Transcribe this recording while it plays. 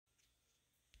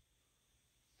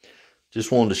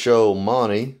Just wanted to show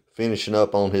Monty finishing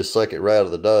up on his second rat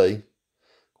of the day.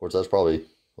 Of course, that's probably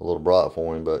a little bright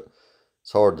for him, but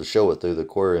it's hard to show it through the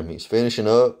aquarium. He's finishing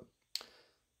up.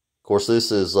 Of course,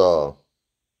 this is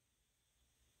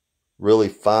really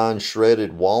fine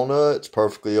shredded walnut. It's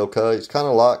perfectly okay. It's kind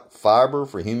of like fiber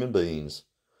for human beings.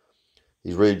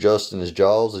 He's readjusting his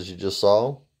jaws, as you just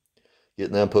saw,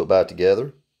 getting them put back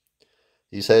together.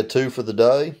 He's had 2 for the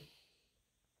day.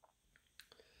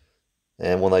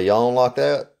 And when they yawn like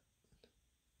that,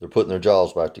 they're putting their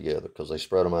jaws back together because they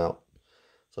spread them out.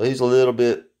 So he's a little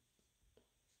bit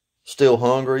still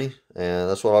hungry, and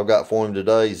that's what I've got for him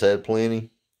today. He's had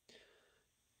plenty.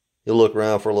 He'll look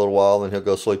around for a little while, and he'll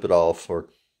go sleep it off for a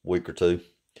week or 2.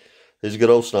 He's a good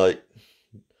old snake.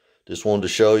 Just wanted to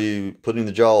show you putting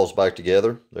the jaws back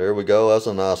together. There we go. That's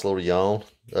a nice little yawn.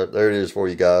 There it is for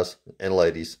you guys and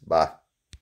ladies. Bye.